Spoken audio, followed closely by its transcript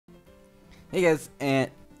Hey guys,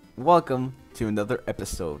 and welcome to another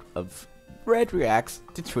episode of Red Reacts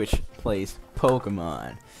to Twitch Plays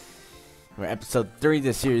Pokemon. Where episode 3 of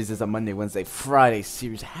the series is a Monday, Wednesday, Friday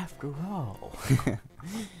series after all.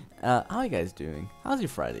 How are you guys doing? How's your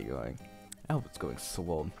Friday going? I hope it's going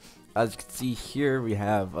swell. As you can see here, we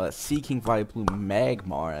have Seeking Vileplume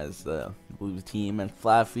Magmar as the blue team, and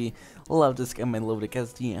Flaffy, Lovedisc, and Melodic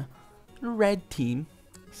as the red team.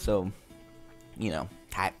 So, you know,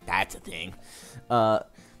 that's a thing.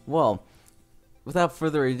 Well, without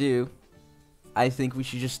further ado, I think we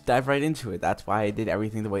should just dive right into it. That's why I did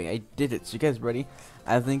everything the way I did it. So you guys ready?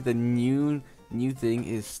 I think the new thing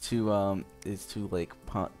is to like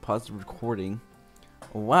pause the recording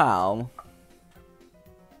while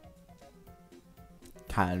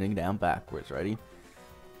counting down backwards. Ready?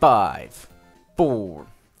 5, 4,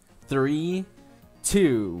 3,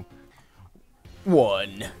 2,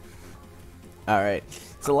 1. Alright,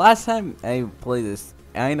 so last time I played this,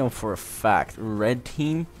 I know for a fact red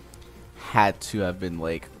team had to have been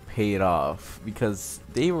like paid off because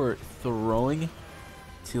they were throwing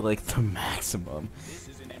to like the maximum. This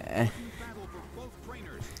is an important battle for both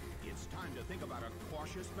trainers. It's time to think about a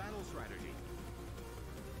cautious battle strategy.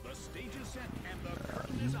 The stage is set and the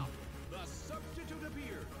curtain is up. The substitute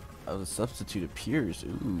appears. Oh, the substitute appears.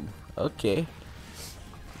 Ooh, okay.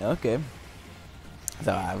 Okay.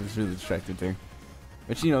 So I was really distracted there.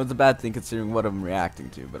 Which, you know, it's a bad thing considering what I'm reacting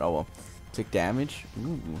to, but oh well. Take damage?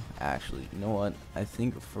 Ooh, actually, you know what? I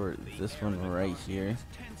think for this one right here,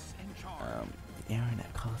 the air in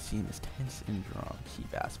that Coliseum is tense and drawn.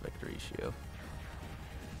 Keep aspect ratio.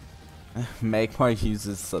 Magmar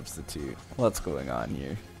uses substitute. What's going on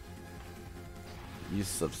here? Use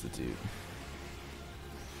substitute.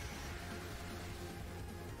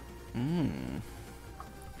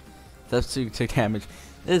 Substitute took damage.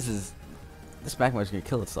 This Magmar's gonna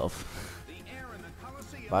kill itself.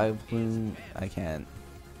 Vileplume, I can't.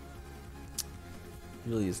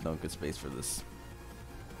 Really is no good space for this.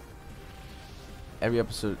 Every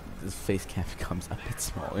episode, this face cam becomes a bit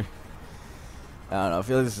smaller. I don't know, I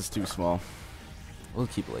feel like this is too small. We'll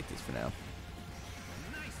keep it like this for now.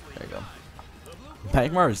 There you go.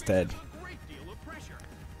 Magmar is dead.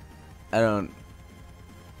 I don't...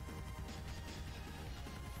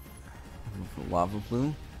 Lava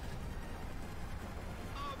Plume?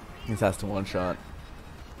 This has to one shot.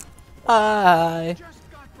 Bye!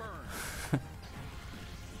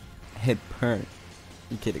 Hit burn.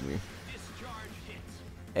 You kidding me?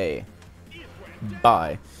 Hey.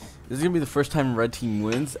 Bye. This is gonna be the first time red team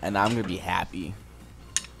wins, and I'm gonna be happy.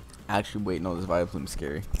 Actually, wait, no, this Vileplume's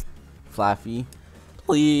scary. Flaffy,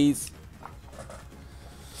 please.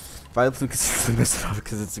 Vileplume consistently messes up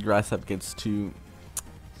because it's a grass type gets too.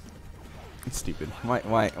 It's stupid.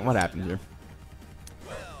 Why? What happened here?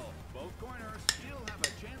 Well, both corners still have a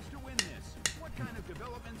chance to win this. What kind of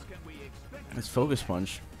developments can we expect? It's Focus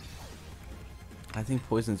Punch. I think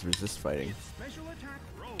poisons resist fighting. Special attack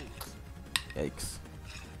rogues. Yikes.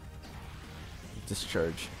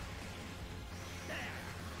 Discharge.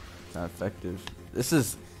 Not effective. This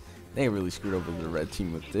is... They really screwed over the red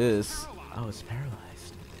team with this. Oh, it's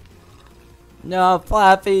paralyzed. No,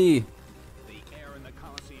 Flappy!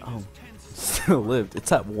 Oh, still lived.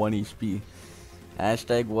 It's at 1 HP.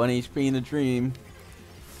 Hashtag 1 HP in the dream.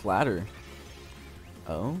 Flatter.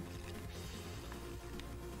 Oh?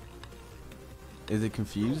 Is it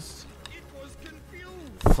confused?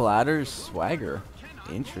 Flatter swagger.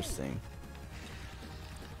 Interesting.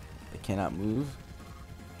 It cannot move.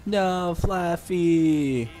 No,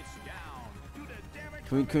 Flaffy.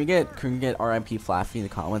 Can we get RIP Flaffy in the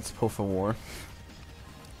comments? Pull for war.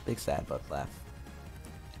 Big sad about Flaff.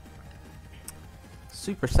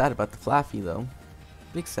 Super sad about the Flaffy though.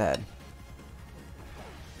 Big sad.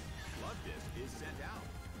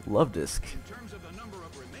 Lovedisc.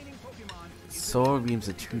 Solar Beam's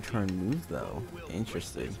a 2-turn move though.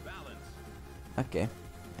 Interesting. Okay.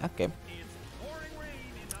 Okay.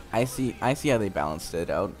 I see how they balanced it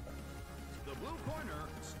out. The blue corner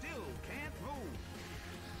still can't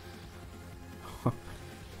move.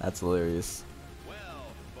 That's hilarious. Well,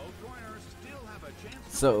 both corners still have a chance.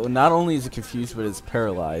 So not only is it confused, but it's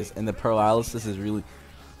paralyzed, and the paralysis is really.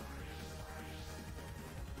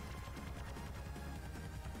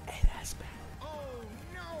 Hey, that's bad. Oh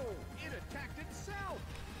no! It attacked itself.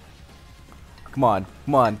 Come on,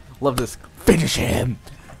 come on, love this. Finish him!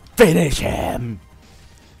 Finish him!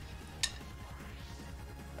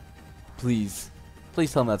 Please,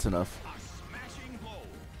 please tell him that's enough.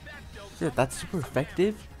 Shit, that's super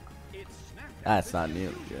effective. That's not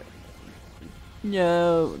nearly good.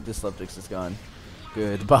 No, this Lovedisc is gone.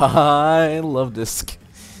 Goodbye, Lovedisc.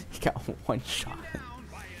 He got one shot.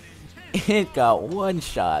 It got one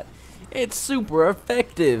shot. It's super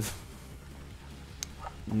effective.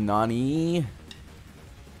 Nani.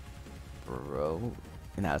 Bro.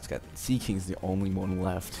 And now it's got Sea King's the only one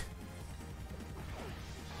left.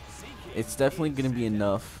 It's definitely gonna be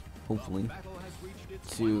enough, hopefully,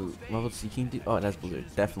 to level Sea King. Oh, it has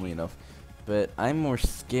Blizzard. Definitely enough. But I'm more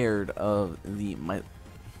scared of the my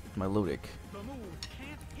Lodic.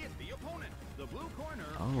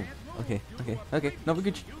 Oh, okay. No, we're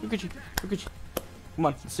Gucci. Come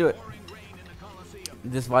on, let's do it.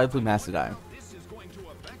 This Vileplume has to die.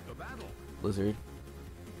 Blizzard.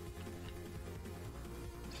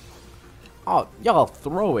 Oh, y'all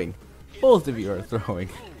throwing. Both of you are throwing.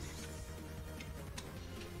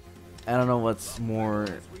 I don't know what's more.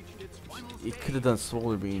 It could have done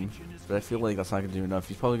Solar Beam, but I feel like that's not gonna do enough.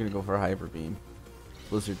 He's probably gonna go for a Hyper Beam.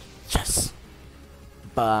 Blizzard. Yes.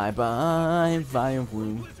 Bye,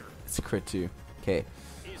 Vileplume. It's a crit too. Okay.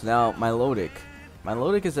 So now my Lodic. My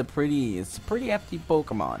Lodic is a pretty hefty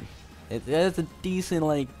Pokemon. It has a decent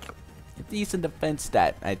defense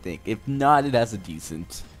stat, I think. If not, it has a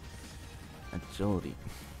decent agility.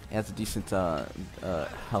 It has a decent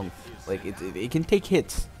health. Like it can take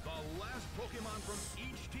hits.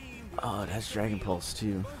 Oh, it has Dragon Pulse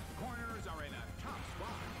too.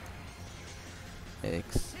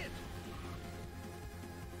 X.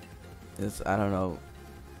 This, I don't know.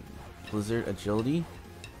 Blizzard agility.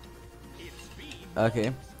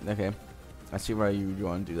 Okay. I see why you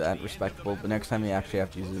want to do that. Respectable. But next time you actually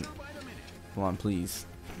have to use it. Come on, please.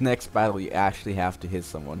 Next battle, you actually have to hit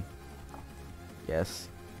someone. Yes.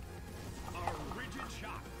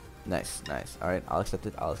 Nice. Alright, I'll accept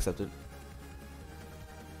it.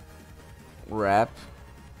 Wrap.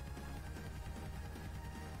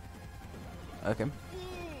 Okay.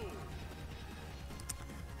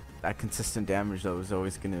 That consistent damage though is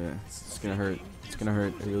always gonna hurt. It's gonna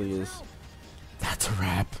hurt. It really is. That's a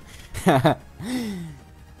wrap.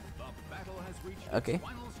 Okay.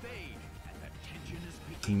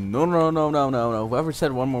 No. Whoever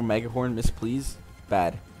said one more Mega Horn miss, please.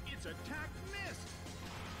 Bad.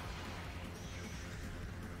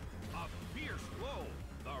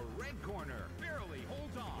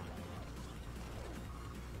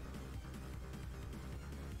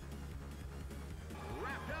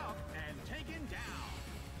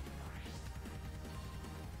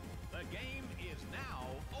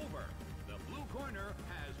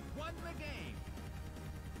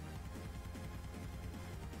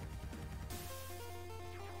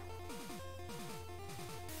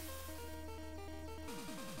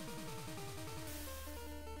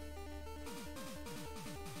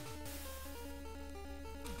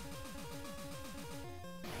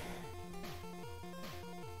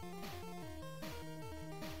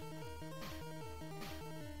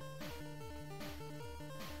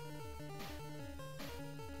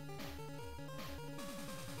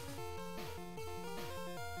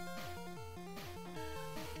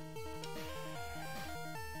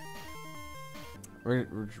 We're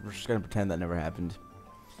just gonna pretend that never happened.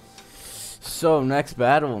 So next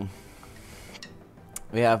battle,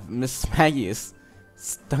 we have Miss Magius,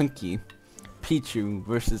 Stunky, Pichu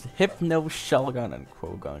versus Hypno, Shelgon, and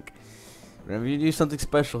Quogunk. Whenever you do something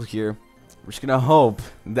special here, we're just gonna hope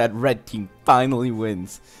that Red Team finally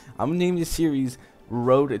wins. I'm gonna name this series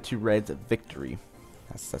Road to Red's Victory.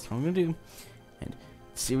 That's what I'm gonna do. And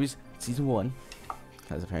series season 1,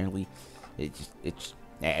 because apparently yep.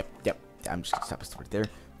 I'm just gonna stop it right there.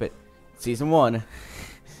 But season 1,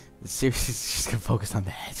 the series is just gonna focus on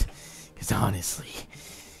that. Cause honestly,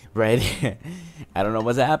 Red, I don't know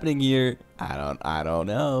what's happening here. I don't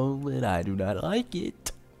know, but I do not like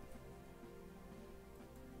it.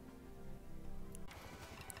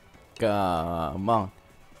 Come on,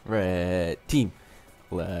 Red Team,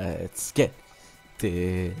 let's get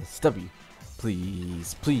this W.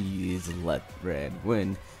 Please let Red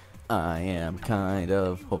win. I am kind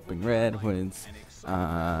of hoping Red wins.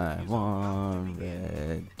 I want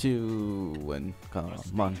Red to win. Come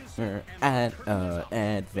on, we're at an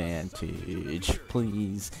advantage.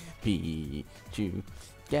 Please, Pichu,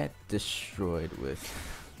 get destroyed with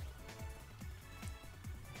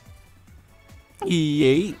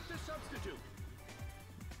E8.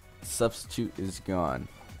 Substitute is gone.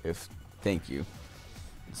 Thank you.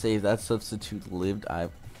 Say if that substitute lived,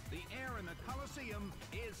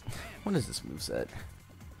 What is this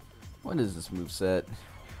moveset?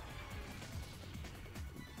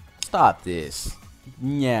 Stop this.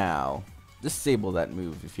 Meow. Disable that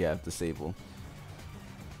move if you have disable.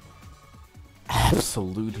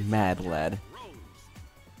 Absolute mad lad.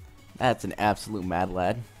 That's an absolute mad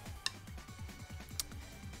lad.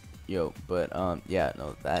 Yo, but yeah,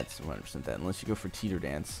 no, that's 100% that. Unless you go for teeter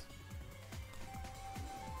dance.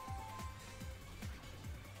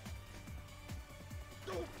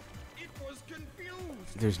 It was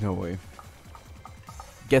confused. There's no way.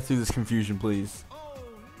 Get through this confusion, please. Oh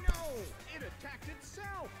no! It attacked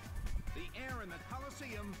itself. The air in the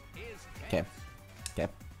Colosseum is Okay. tense. Okay.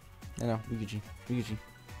 No, we get you. We get you.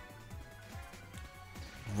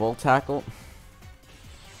 Volt tackle.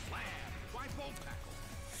 By Volt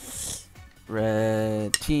Tackle.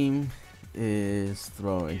 Red team is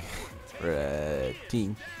throwing. Red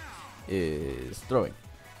team is throwing.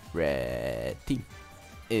 Red team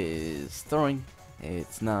is throwing.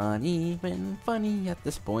 It's not even funny at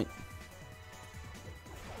this point.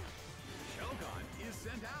 Shogun is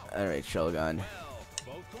sent out. Alright, Shogun. Well,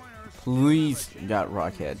 both corners Please, you got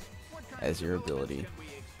Rockhead as your ability.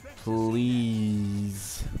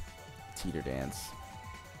 Please. Teeter dance.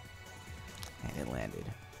 And it landed.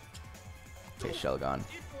 Okay, Shogun.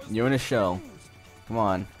 You're in a shell. Come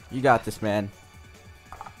on. You got this, man.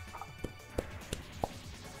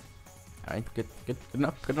 Alright, good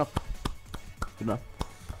enough, good enough. Good enough.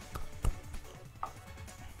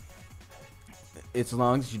 As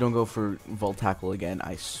long as you don't go for Volt Tackle again,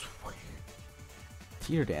 I swear.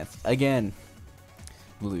 Teeter dance again.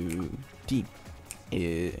 Blue team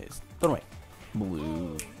is throwing.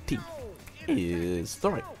 Blue team is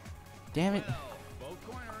throwing. Damn it. both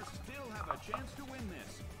corners still have a chance to win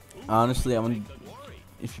this. Who's Honestly, I'm going gonna. to take the glory?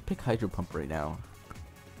 If you pick Hydro Pump right now,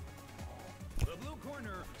 The blue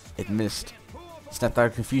corner it still missed. can't pull off a Snapped out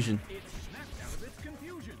of confusion. It snapped out of its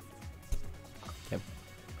confusion. Okay.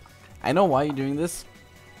 I know why you're doing this,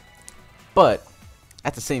 but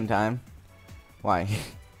at the same time, why?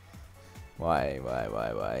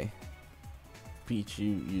 Why?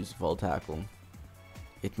 Pichu used Volt Tackle.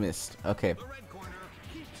 It missed. Okay. The red corner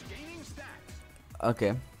keeps gaining stacks.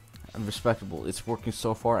 Okay. Respectable. It's working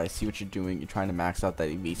so far. I see what you're doing. You're trying to max out that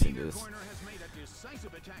evasive Neither this. corner has made a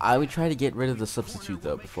decisive attack. I would try to get rid of the substitute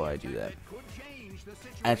though before I do that. Could change the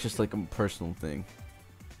That's just situation. like a personal thing.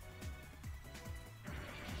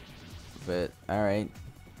 But alright.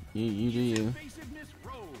 You do you. Evasiveness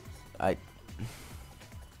rose. I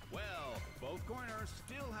Well, both corners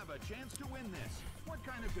still have a chance to win this. What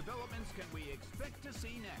kind of developments can we expect to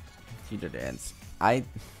see next? teeter dance.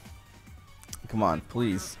 Come on,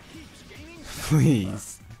 please. Keeps gaining stacks.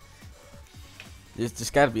 Please. There's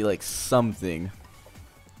just gotta be like something.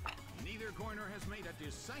 Neither corner has made a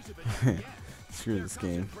decisive attack yet. Screw Their this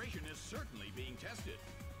game. concentration is certainly being tested.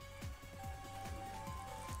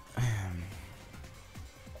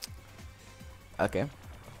 Okay.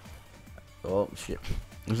 Oh shit.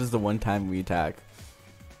 This is the one time we attack.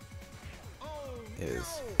 Oh Is.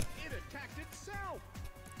 no! It attacked itself.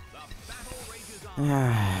 The battle rages on.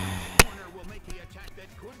 Corner will make the attack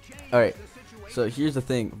that could change Alright. the situation. So here's the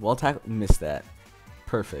thing. Wall tackle missed that.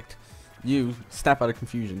 Perfect. You snap out of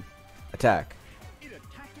confusion. Attack. It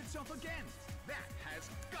attacked itself again. That has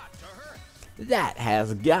got to hurt. That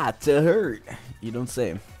has got to hurt. You don't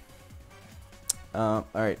say.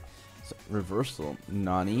 Alright. So reversal.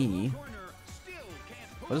 Nani. Corner still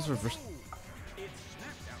can't pull What is off a reverse- move. It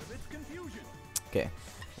snapped out of its confusion. Okay.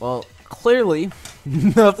 Well, clearly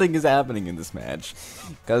nothing is happening in this match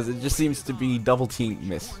because it just seems to be double team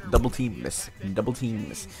miss, double team miss, double team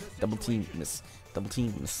miss, double team miss, double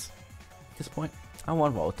team miss. At this point, I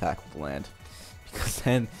want Wall Tackle to land because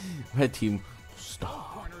then red team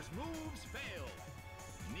stop. Corner's moves failed.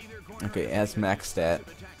 Neither corner Okay, has as made a max stat.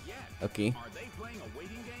 decisive attack yet. Okay. Are they playing a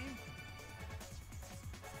waiting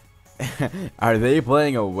game? Are they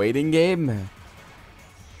playing a waiting game? It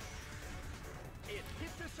hit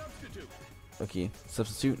the substitute. Okay,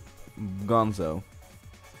 substitute Gonzo.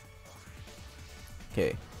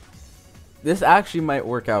 Okay. This actually might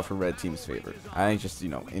work out for red team's favor. I just,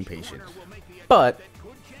 impatient. Corner will make the attack But that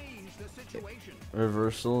could change the situation.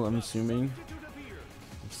 reversal, I'm assuming. Substitute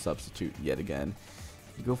appears. Substitute yet again.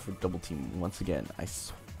 You go for double team once again. I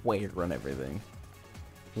swear on everything.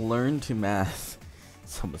 Learn to math.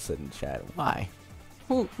 Someone said in chat. Why?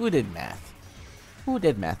 Who did math? Who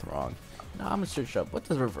did math wrong? No, I'm gonna search up. What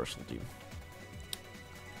does reversal do?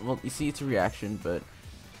 Well, you see, it's a reaction, but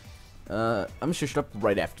I'm gonna search it up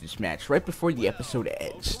right after this match, right before the episode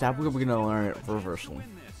ends. That's where we're gonna learn reversal. Win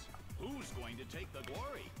this. Who's going to take the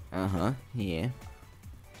glory? Yeah.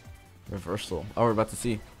 Reversal. Oh, we're about to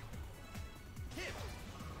see.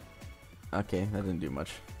 Okay, that didn't do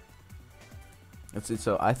much. That's it.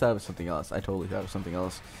 So I thought it was something else. I totally thought it was something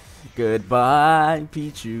else. Goodbye,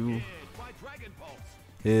 Pichu. Hit by Dragon Pulse.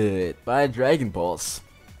 Hit by Dragon Pulse.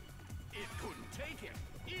 It couldn't take it.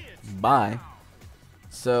 It's Bye. down.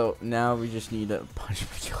 So now we just need a punch to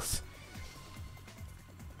kill else.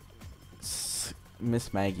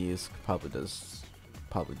 Miss Maggie probably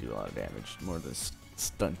do a lot of damage, more than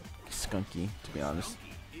Skunky, to be honest.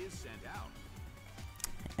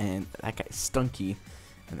 And that guy's Stunky,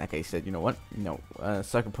 and that guy said, you know what? No,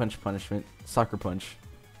 sucker punch punishment, soccer punch.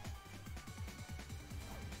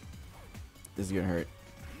 This is gonna hurt.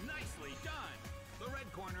 Nicely done. The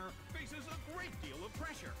red corner faces a great deal of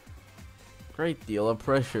pressure. Great deal of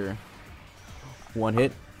pressure. One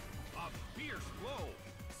hit. A fierce blow.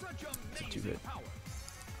 Such Too amazing good. power.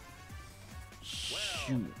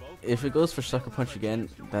 Shoot. If it goes for sucker punch again,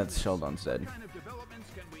 that's Sheldon's dead. What kind of developments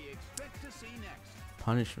can we expect to see next?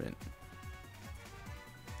 Punishment.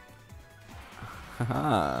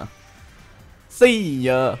 Haha. See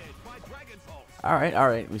ya.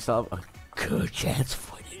 Alright. We still have a good chance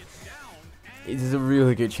of winning. It is a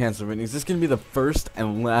really good chance of winning. Is this gonna be the first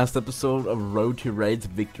and last episode of Road to Red's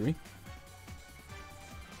victory?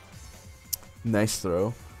 Nice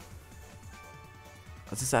throw.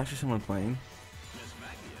 Is this actually someone playing?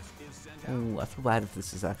 Oh, I feel bad if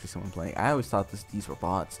this is actually someone playing. I always thought these were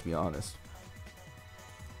bots, to be honest.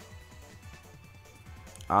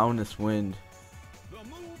 Ominous wind. The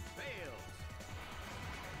move fails.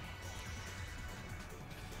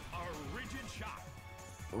 A rigid shot.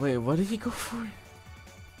 Wait, what did he go for?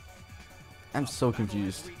 I'm so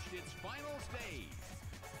confused. Reached its final stage.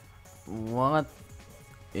 What?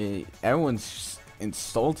 Everyone's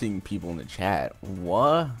insulting people in the chat.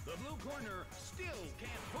 What? The blue corner still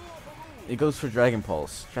can't pull off a move. It goes for Dragon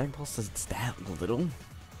Pulse. Dragon Pulse does that little.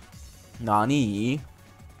 Nani?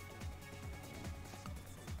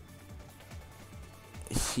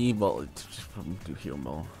 He-Ball. Do heal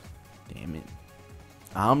ball. Damn it.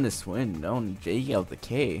 Ominous wind. No, J out the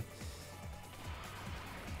K.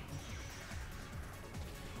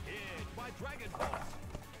 Hit by Dragon Pulse.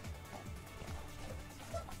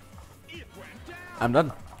 It went down. I'm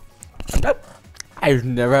done. I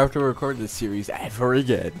never have to record this series ever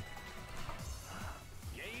again.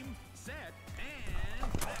 Game, set,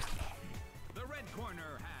 and back. The red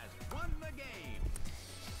corner has won the game.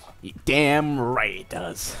 You damn right it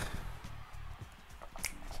does.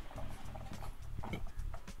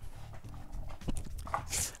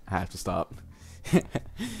 I have to stop.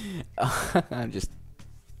 I'm just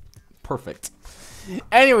perfect.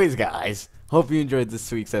 Anyways, guys, hope you enjoyed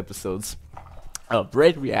this week's episodes of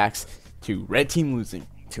Red Reacts to Red Team losing,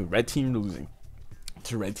 to Red Team losing,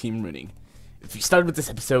 to Red Team winning. If you started with this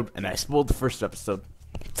episode and I spoiled the first episode,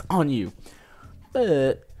 it's on you.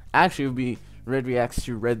 But actually, it would be Red Reacts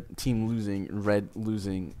to Red Team losing, Red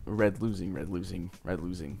losing, Red losing, Red losing, Red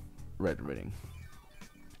losing, Red winning.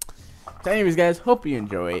 So anyways, guys, hope you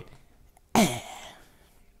enjoy it.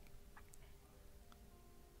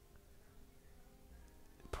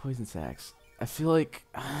 Poison Sacks. I feel like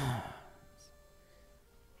I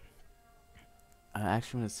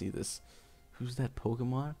actually want to see this. Who's that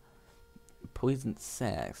Pokemon? Poison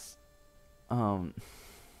Sacks. I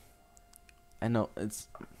know it's.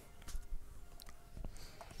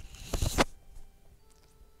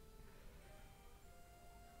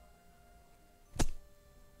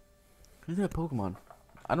 Who's that Pokemon?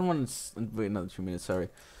 I don't want to wait another 2 minutes. Sorry.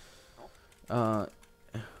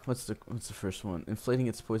 What's the first one? Inflating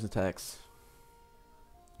its poison attacks.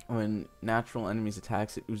 When natural enemies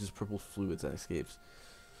attacks, it oozes purple fluids that escapes.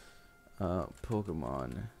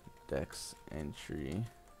 Pokemon Dex entry.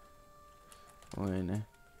 When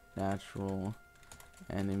natural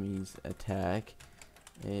enemies attack,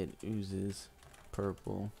 it oozes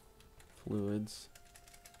purple fluids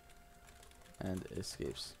and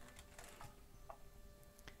escapes.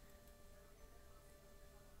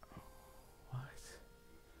 What?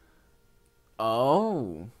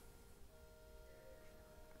 Oh.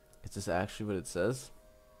 Is this actually what it says?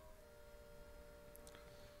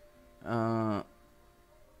 The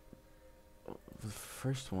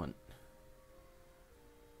first one.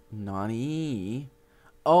 Nani?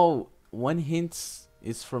 Oh, one hint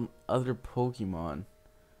is from other Pokemon.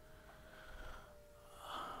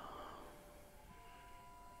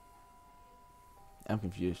 I'm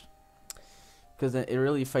confused. Because it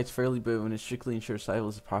really fights fairly, but when it strictly ensures survival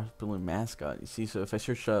is a popular mascot. You see, so if I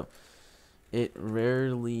search up, it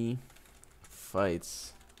rarely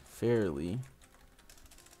fights fairly.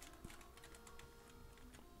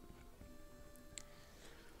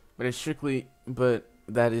 But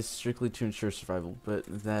that is strictly to ensure survival. But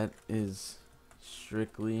that is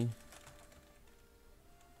strictly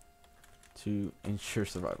to ensure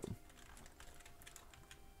survival.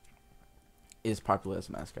 Is popular as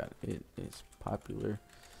a mascot. It is popular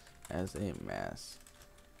as a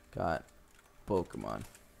mascot Pokemon.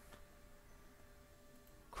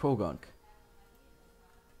 Krogunk.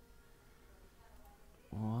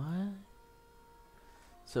 What?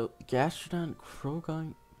 So, Gastrodon,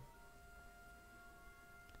 Krogunk.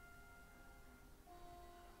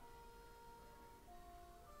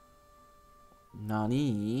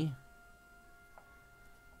 Nani?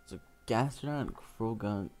 So, Gastrodon,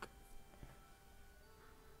 Krogunk.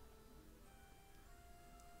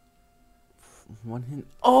 One hint.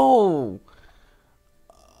 Oh!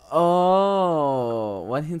 Oh!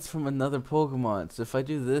 One hint's from another Pokemon. So, if I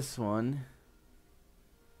do this one.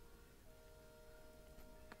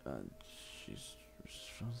 She's.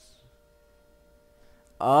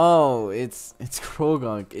 Oh, it's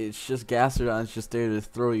Krogunk. It's just Gastrodon's just there to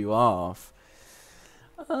throw you off.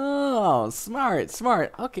 Oh, smart.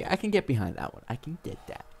 Okay, I can get behind that one. I can get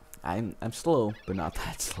that. I'm slow, but not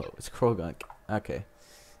that slow. It's Krogunk. Okay.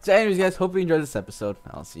 So anyways, guys, hope you enjoyed this episode.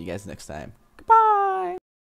 I'll see you guys next time.